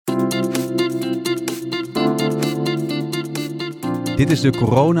Dit is de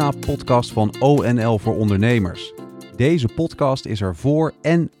corona-podcast van ONL voor ondernemers. Deze podcast is er voor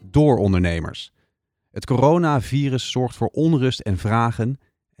en door ondernemers. Het coronavirus zorgt voor onrust en vragen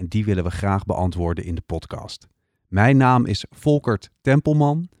en die willen we graag beantwoorden in de podcast. Mijn naam is Volkert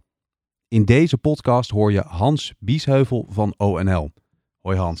Tempelman. In deze podcast hoor je Hans Biesheuvel van ONL.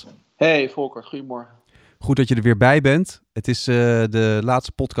 Hoi Hans. Hey Volkert, goedemorgen. Goed dat je er weer bij bent. Het is de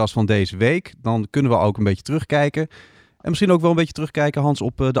laatste podcast van deze week. Dan kunnen we ook een beetje terugkijken. En misschien ook wel een beetje terugkijken, Hans,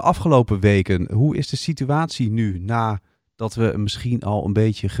 op de afgelopen weken. Hoe is de situatie nu, nadat we misschien al een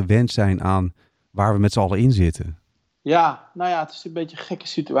beetje gewend zijn aan waar we met z'n allen in zitten? Ja, het is een beetje een gekke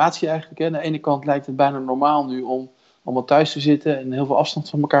situatie eigenlijk. Hè. Aan de ene kant lijkt het bijna normaal nu om allemaal thuis te zitten en heel veel afstand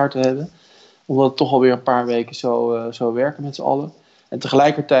van elkaar te hebben. Omdat het toch alweer een paar weken zo werken met z'n allen. En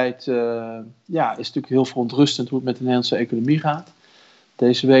tegelijkertijd is het natuurlijk heel verontrustend hoe het met de Nederlandse economie gaat.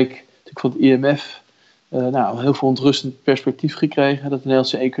 Deze week natuurlijk van het IMF heel veel ontrustend perspectief gekregen. Dat de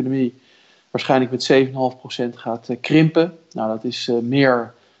Nederlandse economie waarschijnlijk met 7,5% gaat krimpen. Nou, dat is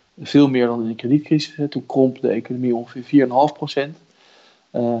veel meer dan in de kredietcrisis. Hè. Toen kromp de economie ongeveer 4,5%.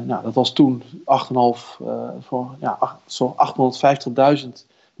 Dat was toen 8,5 voor zo'n 850.000, moet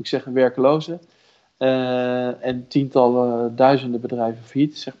ik zeggen, werklozen. En tientallen duizenden bedrijven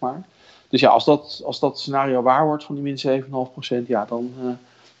failliet, zeg maar. Dus ja, als dat scenario waar wordt van die min 7,5%, dan gaan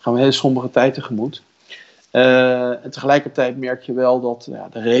we een hele sombere tijd tegemoet. En tegelijkertijd merk je wel dat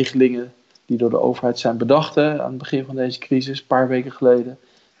de regelingen die door de overheid zijn bedacht aan het begin van deze crisis, een paar weken geleden,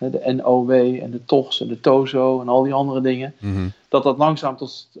 de NOW en de TOGS en de TOZO en al die andere dingen, dat langzaam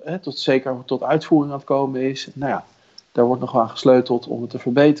tot uitvoering aan het komen is. Daar wordt nog aan gesleuteld om het te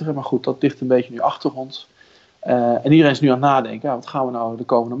verbeteren. Maar goed, dat ligt een beetje nu achter ons. En iedereen is nu aan het nadenken, wat gaan we nou de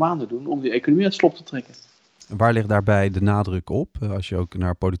komende maanden doen om die economie uit het slop te trekken? En waar ligt daarbij de nadruk op, als je ook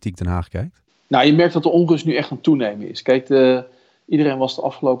naar Politiek Den Haag kijkt? Nou, je merkt dat de onrust nu echt aan het toenemen is. Kijk, iedereen was de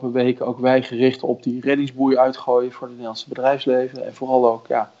afgelopen weken, ook wij, gericht op die reddingsboei uitgooien voor het Nederlandse bedrijfsleven. En vooral ook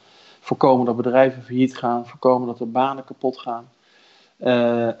voorkomen dat bedrijven failliet gaan, voorkomen dat er banen kapot gaan.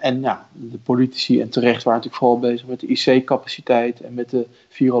 De politici en terecht waren natuurlijk vooral bezig met de IC-capaciteit en met de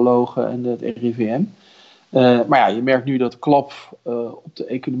virologen en het RIVM. Maar je merkt nu dat de klap op de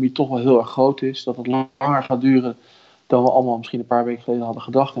economie toch wel heel erg groot is. Dat het langer gaat duren dan we allemaal misschien een paar weken geleden hadden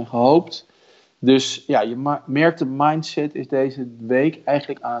gedacht en gehoopt. Dus je merkt de mindset is deze week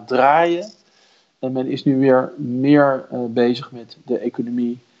eigenlijk aan het draaien. En men is nu weer meer bezig met de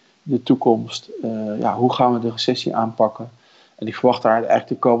economie, de toekomst. Hoe gaan we de recessie aanpakken? En ik verwacht daar eigenlijk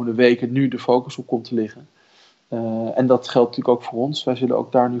de komende weken nu de focus op komt te liggen. En dat geldt natuurlijk ook voor ons. Wij zullen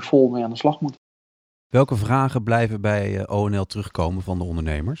ook daar nu vol mee aan de slag moeten. Welke vragen blijven bij ONL terugkomen van de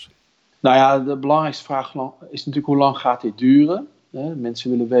ondernemers? De belangrijkste vraag is natuurlijk hoe lang gaat dit duren? Mensen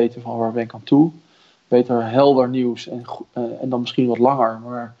willen weten van waar ben ik aan toe. Beter helder nieuws en dan misschien wat langer,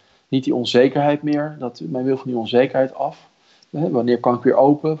 maar niet die onzekerheid meer. Men wil van die onzekerheid af. Wanneer kan ik weer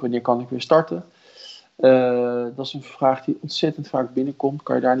open? Wanneer kan ik weer starten? Dat is een vraag die ontzettend vaak binnenkomt.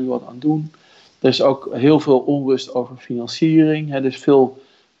 Kan je daar niet wat aan doen? Er is ook heel veel onrust over financiering. Er is veel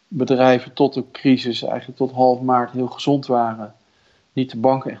bedrijven tot de crisis, eigenlijk tot half maart, heel gezond waren. Niet de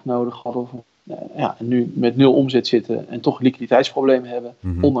banken echt nodig hadden. En nu met 0 omzet zitten en toch liquiditeitsproblemen hebben.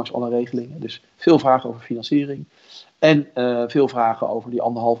 Ondanks alle regelingen. Dus veel vragen over financiering. En veel vragen over die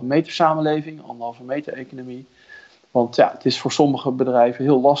 1,5 meter samenleving. 1,5 meter economie. Want het is voor sommige bedrijven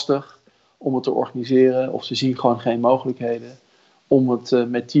heel lastig om het te organiseren. Of ze zien gewoon geen mogelijkheden om het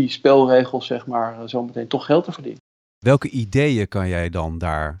met die spelregels, zeg maar, zo meteen toch geld te verdienen. Welke ideeën kan jij dan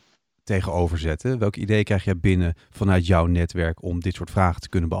daar tegenover zetten? Welke ideeën krijg jij binnen vanuit jouw netwerk om dit soort vragen te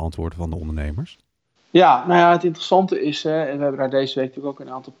kunnen beantwoorden van de ondernemers? Het interessante is, en we hebben daar deze week natuurlijk ook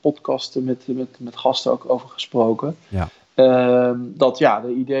een aantal podcasten met gasten ook over gesproken. Ja.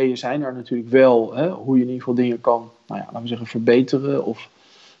 De ideeën zijn er natuurlijk wel, hoe je in ieder geval dingen kan, laten we zeggen, verbeteren. Of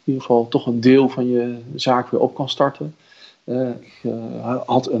in ieder geval toch een deel van je zaak weer op kan starten. Ik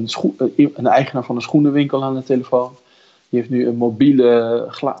had een eigenaar van een schoenenwinkel aan de telefoon. Die heeft nu een mobiele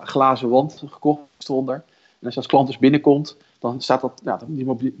glazen wand gekocht eronder. En als klant dus binnenkomt, dan staat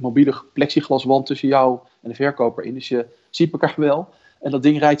die mobiele plexiglaswand tussen jou en de verkoper in. Dus je ziet elkaar wel. En dat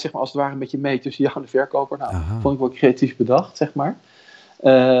ding rijdt, zeg maar, als het ware een beetje mee tussen jou en de verkoper. Vond ik wel creatief bedacht, zeg maar.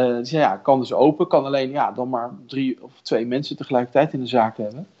 Kan dus open. Kan alleen dan maar 3 of 2 mensen tegelijkertijd in de zaak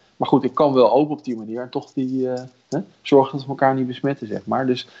hebben. Maar goed, ik kan wel open op die manier. En toch zorgen dat we elkaar niet besmetten, zeg maar.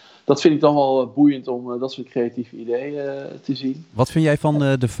 Dus dat vind ik dan wel boeiend om dat soort creatieve ideeën te zien. Wat vind jij van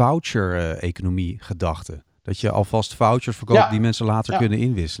de voucher-economie gedachte? Dat je alvast vouchers verkoopt die mensen later kunnen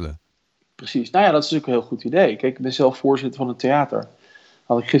inwisselen. Precies. Dat is natuurlijk een heel goed idee. Kijk, ik ben zelf voorzitter van een theater. Daar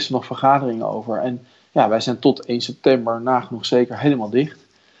had ik gisteren nog vergaderingen over. En ja, wij zijn tot 1 september nagenoeg zeker helemaal dicht.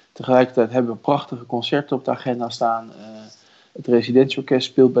 Tegelijkertijd hebben we prachtige concerten op de agenda staan. Het Residentieorkest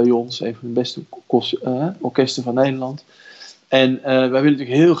speelt bij ons, een van de beste orkesten van Nederland. En wij willen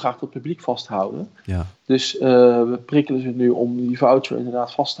natuurlijk heel graag dat publiek vasthouden. Ja. Dus we prikkelen ze nu om die voucher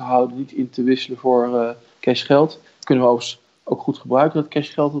inderdaad vast te houden, niet in te wisselen voor cashgeld. Kunnen we overigens ook goed gebruiken, dat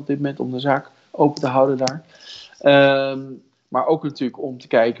cashgeld op dit moment, om de zaak open te houden daar. Maar ook natuurlijk om te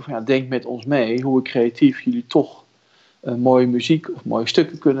kijken van, denk met ons mee hoe we creatief jullie toch mooie muziek of mooie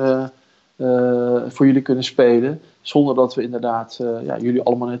stukken voor jullie kunnen spelen. Zonder dat we inderdaad jullie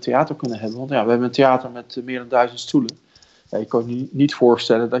allemaal in het theater kunnen hebben. Want we hebben een theater met meer dan 1000 stoelen. Ja, je kan je niet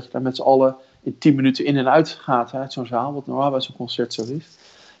voorstellen dat je daar met z'n allen in 10 minuten in en uit gaat uit zo'n zaal. Wat normaal bij zo'n concert zo is.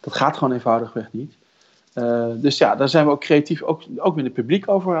 Dat gaat gewoon eenvoudigweg niet. Dus daar zijn we ook creatief ook met het publiek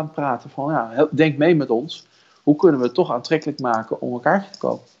over aan het praten. Van, denk mee met ons. Hoe kunnen we het toch aantrekkelijk maken om een kaartje te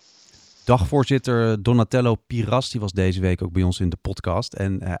kopen? Dagvoorzitter Donatello Piras, die was deze week ook bij ons in de podcast.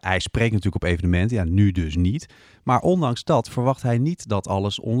 En hij spreekt natuurlijk op evenementen, nu dus niet. Maar ondanks dat verwacht hij niet dat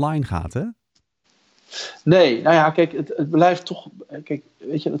alles online gaat, hè? Nee, kijk, het blijft toch... Kijk,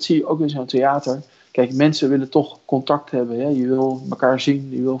 weet je, dat zie je ook in zo'n theater. Kijk, mensen willen toch contact hebben. Hè? Je wil elkaar zien,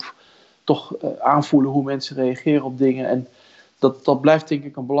 je wil toch aanvoelen hoe mensen reageren op dingen. En dat blijft denk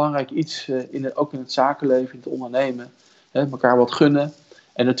ik een belangrijk iets, ook in het zakenleven, in het ondernemen. Hè? Elkaar wat gunnen.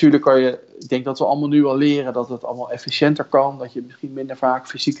 En natuurlijk ik denk dat we allemaal nu al leren dat het allemaal efficiënter kan. Dat je misschien minder vaak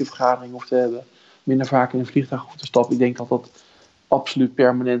fysieke vergaderingen hoeft te hebben. Minder vaak in een vliegtuig hoeft te stappen. Ik denk dat dat absoluut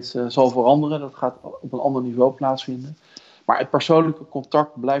permanent zal veranderen. Dat gaat op een ander niveau plaatsvinden. Maar het persoonlijke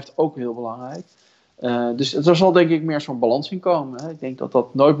contact blijft ook heel belangrijk. Dus er zal denk ik meer zo'n balans in komen. Hè. Ik denk dat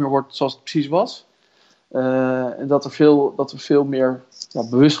dat nooit meer wordt zoals het precies was. En dat we veel meer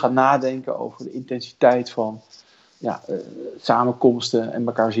bewust gaan nadenken over de intensiteit van samenkomsten en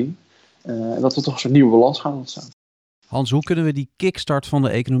elkaar zien. En dat we toch zo'n nieuwe balans gaan ontstaan. Hans, hoe kunnen we die kickstart van de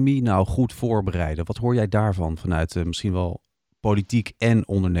economie nou goed voorbereiden? Wat hoor jij daarvan vanuit misschien wel politiek en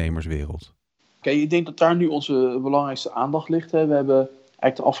ondernemerswereld? Kijk, ik denk dat daar nu onze belangrijkste aandacht ligt. Hè. We hebben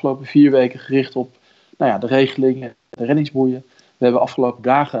eigenlijk de afgelopen 4 weken gericht op de regelingen, de reddingsboeien. We hebben afgelopen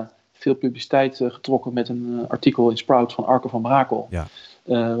dagen veel publiciteit getrokken met een artikel in Sprout van Arco van Brakel. Ja.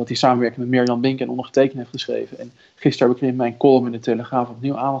 Wat hij samenwerking met Mirjam Bink en ondergetekend heeft geschreven. En gisteren heb ik er in mijn column in de Telegraaf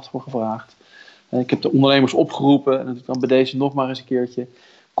opnieuw aandacht voor gevraagd. Ik heb de ondernemers opgeroepen, en dat doe ik dan bij deze nog maar eens een keertje.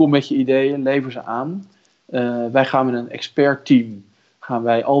 Kom met je ideeën, lever ze aan. Wij gaan met een expertteam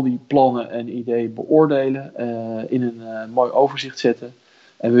al die plannen en ideeën beoordelen, in een mooi overzicht zetten.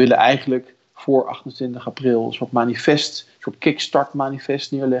 En we willen eigenlijk voor 28 april een soort manifest, een soort kickstart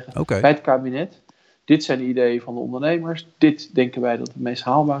manifest neerleggen bij het kabinet. Dit zijn de ideeën van de ondernemers. Dit denken wij dat het meest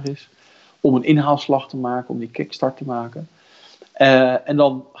haalbaar is. Om een inhaalslag te maken, om die kickstart te maken. En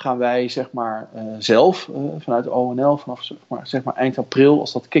dan gaan wij zelf vanuit de ONL vanaf eind april,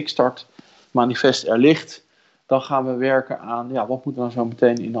 als dat kickstart manifest er ligt, dan gaan we werken aan wat moet er dan zo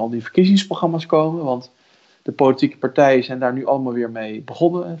meteen in al die verkiezingsprogramma's komen. Want de politieke partijen zijn daar nu allemaal weer mee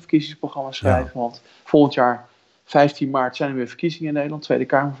begonnen, verkiezingsprogramma's schrijven. Ja. Want volgend jaar 15 maart zijn er weer verkiezingen in Nederland, Tweede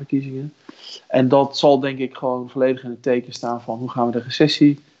Kamerverkiezingen. En dat zal denk ik gewoon volledig in het teken staan van hoe gaan we de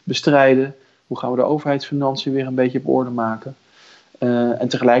recessie bestrijden, hoe gaan we de overheidsfinanciën weer een beetje op orde maken. En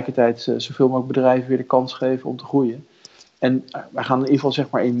tegelijkertijd zoveel mogelijk bedrijven weer de kans geven om te groeien. En wij gaan in ieder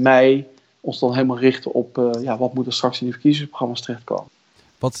geval in mei ons dan helemaal richten op wat moet er straks in die verkiezingsprogramma's terechtkomen.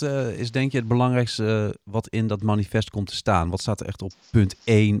 Wat is denk je het belangrijkste wat in dat manifest komt te staan? Wat staat er echt op punt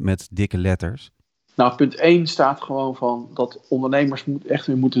 1 met dikke letters? Nou, punt 1 staat gewoon van dat ondernemers echt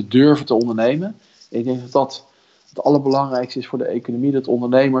weer moeten durven te ondernemen. Ik denk dat dat het allerbelangrijkste is voor de economie. Dat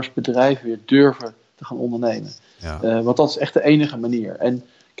ondernemers, bedrijven weer durven te gaan ondernemen. Ja. Want dat is echt de enige manier. En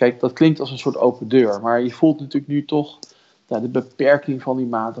kijk, dat klinkt als een soort open deur. Maar je voelt natuurlijk nu toch de beperking van die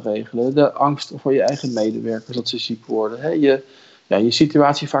maatregelen. De angst voor je eigen medewerkers dat ze ziek worden. Hè? Je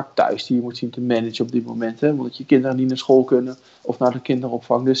situatie vaak thuis die je moet zien te managen op dit moment. Hè? Omdat je kinderen niet naar school kunnen of naar de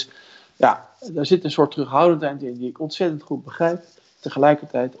kinderopvang. Dus daar zit een soort terughoudendheid in die ik ontzettend goed begrijp.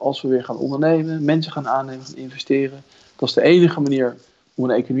 Tegelijkertijd, als we weer gaan ondernemen, mensen gaan aannemen, gaan investeren. Dat is de enige manier om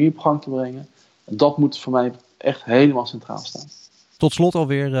een economie op gang te brengen. En dat moet voor mij echt helemaal centraal staan. Tot slot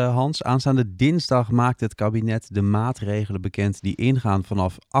alweer, Hans. Aanstaande dinsdag maakt het kabinet de maatregelen bekend die ingaan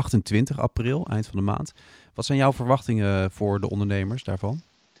vanaf 28 april, eind van de maand. Wat zijn jouw verwachtingen voor de ondernemers daarvan?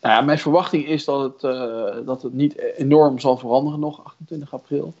 Nou ja, mijn verwachting is dat het niet enorm zal veranderen nog, 28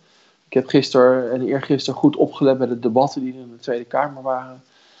 april. Ik heb gisteren en eergisteren goed opgelet bij de debatten die er in de Tweede Kamer waren.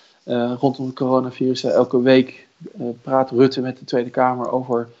 Rondom het coronavirus. Elke week praat Rutte met de Tweede Kamer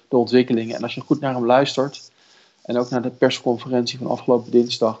over de ontwikkelingen. En als je goed naar hem luistert en ook naar de persconferentie van afgelopen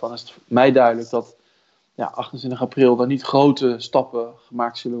dinsdag, dan is het mij duidelijk dat 28 april daar niet grote stappen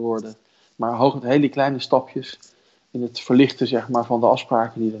gemaakt zullen worden. Maar hooguit hele kleine stapjes in het verlichten zeg maar, van de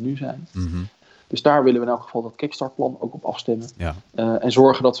afspraken die er nu zijn. Mm-hmm. Dus daar willen we in elk geval dat kickstartplan ook op afstemmen. Ja. En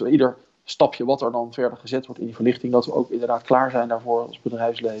zorgen dat we ieder stapje wat er dan verder gezet wordt in die verlichting, dat we ook inderdaad klaar zijn daarvoor als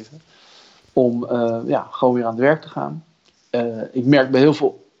bedrijfsleven. Om gewoon weer aan het werk te gaan. Ik merk bij heel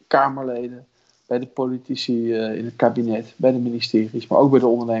veel Kamerleden, bij de politici in het kabinet, bij de ministeries, maar ook bij de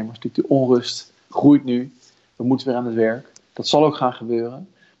ondernemers. Natuurlijk de onrust groeit nu. We moeten weer aan het werk. Dat zal ook gaan gebeuren.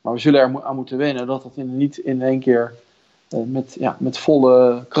 Maar we zullen er aan moeten wennen dat het niet in één keer met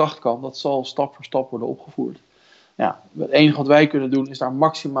volle kracht kan. Dat zal stap voor stap worden opgevoerd. Ja, het enige wat wij kunnen doen is daar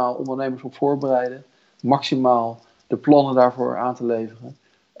maximaal ondernemers op voorbereiden. Maximaal de plannen daarvoor aan te leveren.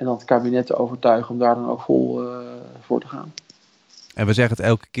 En dan het kabinet te overtuigen om daar dan ook vol voor te gaan. En we zeggen het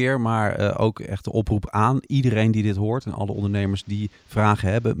elke keer, maar ook echt de oproep aan iedereen die dit hoort en alle ondernemers die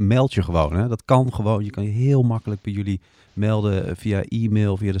vragen hebben, meld je gewoon. Hè? Dat kan gewoon. Je kan je heel makkelijk bij jullie melden via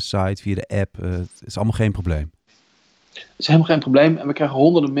e-mail, via de site, via de app. Het is allemaal geen probleem. Het is helemaal geen probleem. En we krijgen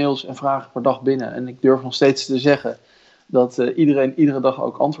honderden mails en vragen per dag binnen. En ik durf nog steeds te zeggen dat iedereen iedere dag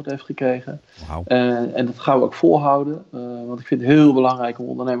ook antwoord heeft gekregen. Wow. En dat gaan we ook volhouden. Want ik vind het heel belangrijk om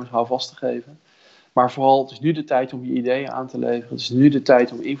ondernemers houvast te geven. Maar vooral, het is nu de tijd om je ideeën aan te leveren. Het is nu de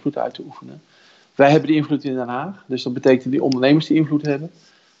tijd om invloed uit te oefenen. Wij hebben die invloed in Den Haag. Dus dat betekent dat die ondernemers die invloed hebben.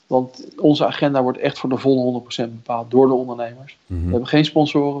 Want onze agenda wordt echt voor de volle 100% bepaald door de ondernemers. Mm-hmm. We hebben geen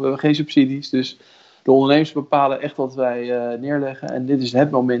sponsoren, we hebben geen subsidies. Dus de ondernemers bepalen echt wat wij neerleggen. En dit is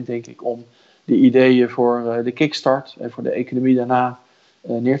het moment, denk ik, om die ideeën voor de kickstart en voor de economie daarna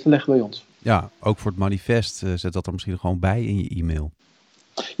neer te leggen bij ons. Ja, ook voor het manifest. Zet dat er misschien gewoon bij in je e-mail.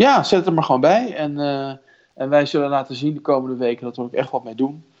 Ja, zet het er maar gewoon bij. En wij zullen laten zien de komende weken dat we er ook echt wat mee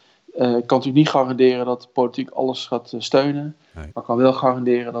doen. Ik kan natuurlijk niet garanderen dat de politiek alles gaat steunen. Nee. Maar ik kan wel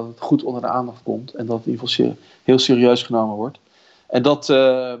garanderen dat het goed onder de aandacht komt. En dat het in ieder geval heel serieus genomen wordt. En dat,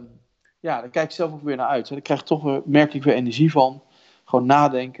 daar kijk ik zelf ook weer naar uit. Daar krijg ik toch merk ik weer energie van. Gewoon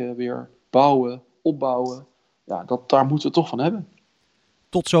nadenken, weer bouwen, opbouwen. Ja, daar moeten we het toch van hebben.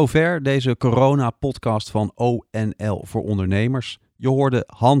 Tot zover deze corona-podcast van ONL voor ondernemers. Je hoorde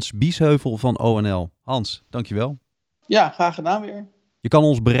Hans Biesheuvel van ONL. Hans, dankjewel. Ja, graag gedaan weer. Je kan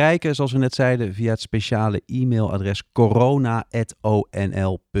ons bereiken, zoals we net zeiden, via het speciale e-mailadres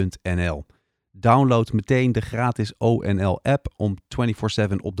corona@onl.nl. Download meteen de gratis ONL-app om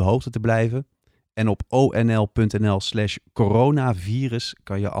 24/7 op de hoogte te blijven. En op onl.nl/coronavirus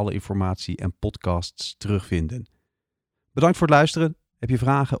kan je alle informatie en podcasts terugvinden. Bedankt voor het luisteren. Heb je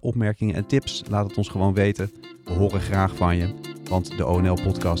vragen, opmerkingen en tips? Laat het ons gewoon weten. We horen graag van je. Want de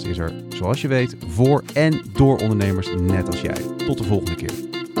ONL-podcast is er, zoals je weet, voor en door ondernemers net als jij. Tot de volgende keer.